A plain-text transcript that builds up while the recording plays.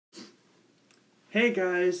Hey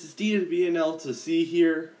guys, it's D to B and L to C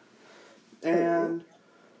here, and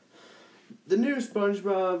the new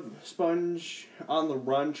SpongeBob Sponge on the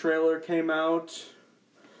Run trailer came out,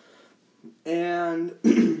 and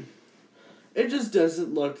it just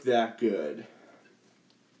doesn't look that good.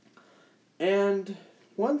 And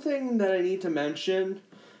one thing that I need to mention,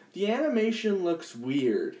 the animation looks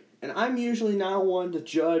weird, and I'm usually not one to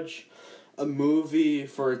judge a movie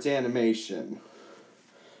for its animation.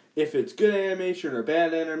 If it's good animation or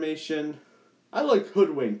bad animation, I like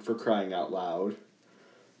Hoodwink, for crying out loud.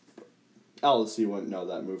 Alice, you wouldn't know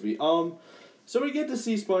that movie. So we get to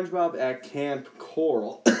see SpongeBob at Camp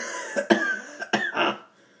Coral.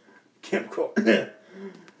 Camp Coral.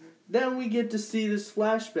 Then we get to see this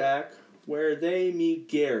flashback where they meet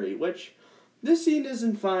Gary, which this scene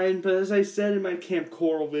isn't fine, but as I said in my Camp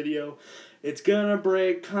Coral video, it's gonna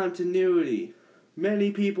break continuity.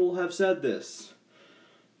 Many people have said this.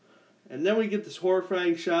 And then we get this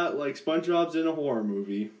horrifying shot like SpongeBob's in a horror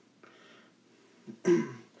movie.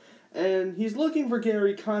 And he's looking for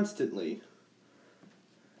Gary constantly,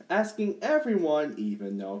 asking everyone,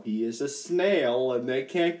 even though he is a snail and they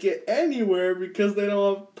can't get anywhere because they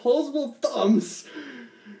don't have opposable thumbs.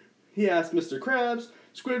 He asks Mr. Krabs,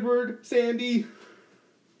 Squidward, Sandy.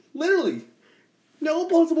 Literally, no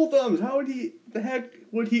opposable thumbs. How would the heck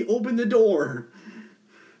would he open the door?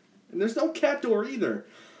 And there's no cat door either.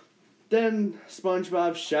 Then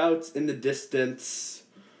SpongeBob shouts in the distance,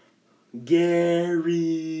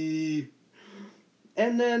 Gary!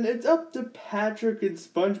 And then it's up to Patrick and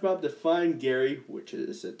SpongeBob to find Gary, which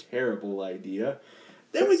is a terrible idea.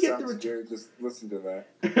 Then we get the return. Just listen to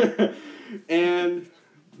that. And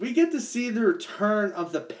we get to see the return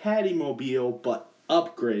of the Pattymobile, but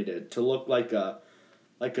upgraded to look like a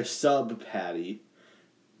sub Patty.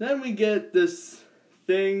 Then we get this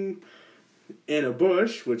thing in a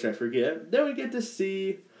bush, which I forget. Then we get to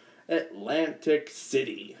see Atlantic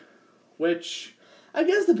City, which I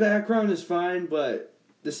guess the background is fine, but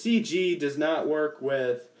the CG does not work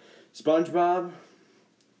with SpongeBob,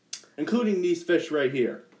 including these fish right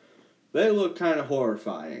here. They look kind of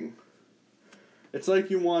horrifying. It's like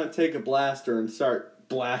you want to take a blaster and start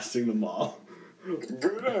blasting them all.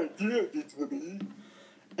 Good idea, D2B.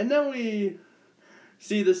 And then we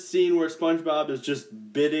see the scene where SpongeBob is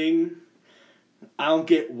just bidding. I don't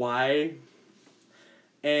get why.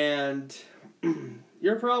 And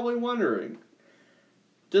you're probably wondering,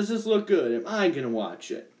 does this look good? Am I going to watch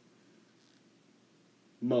it?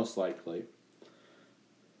 Most likely.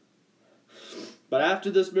 But after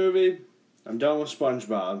this movie, I'm done with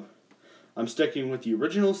SpongeBob. I'm sticking with the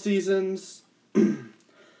original seasons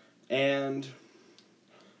and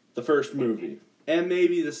the first movie. And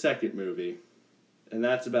maybe the second movie. And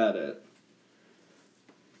that's about it.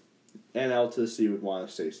 And L to C would want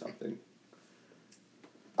to say something.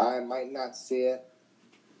 I might not see it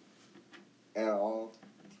at all.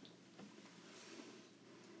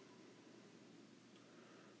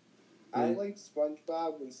 I liked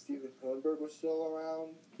SpongeBob when Steven Hillenburg was still around.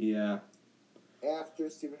 Yeah. After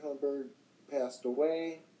Steven Hillenburg passed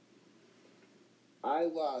away, I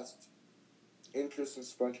lost interest in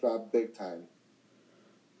SpongeBob big time.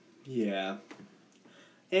 Yeah.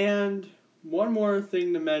 And one more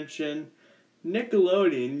thing to mention,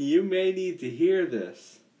 Nickelodeon, you may need to hear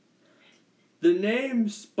this. The name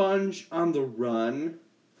Sponge on the Run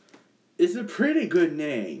is a pretty good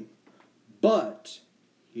name, but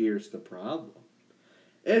here's the problem.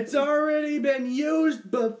 It's already been used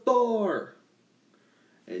before.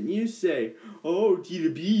 And you say, oh,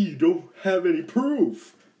 D2B, you don't have any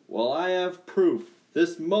proof. Well, I have proof.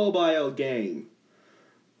 This mobile game,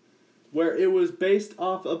 where it was based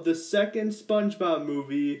off of the second SpongeBob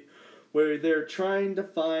movie, where they're trying to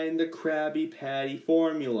find the Krabby Patty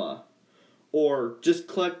formula, or just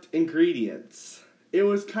collect ingredients. It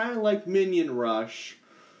was kind of like Minion Rush,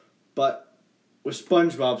 but with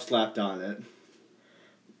SpongeBob slapped on it.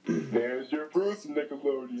 There's your proof,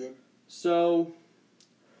 Nickelodeon. So,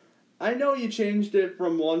 I know you changed it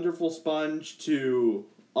from Wonderful Sponge to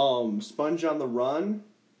Sponge on the Run,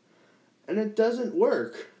 and it doesn't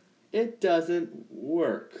work. It doesn't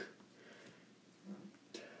work.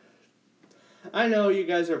 I know you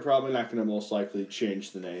guys are probably not going to most likely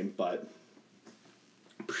change the name, but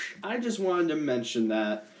I just wanted to mention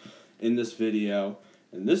that in this video.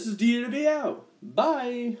 And this is D2B out.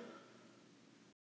 Bye!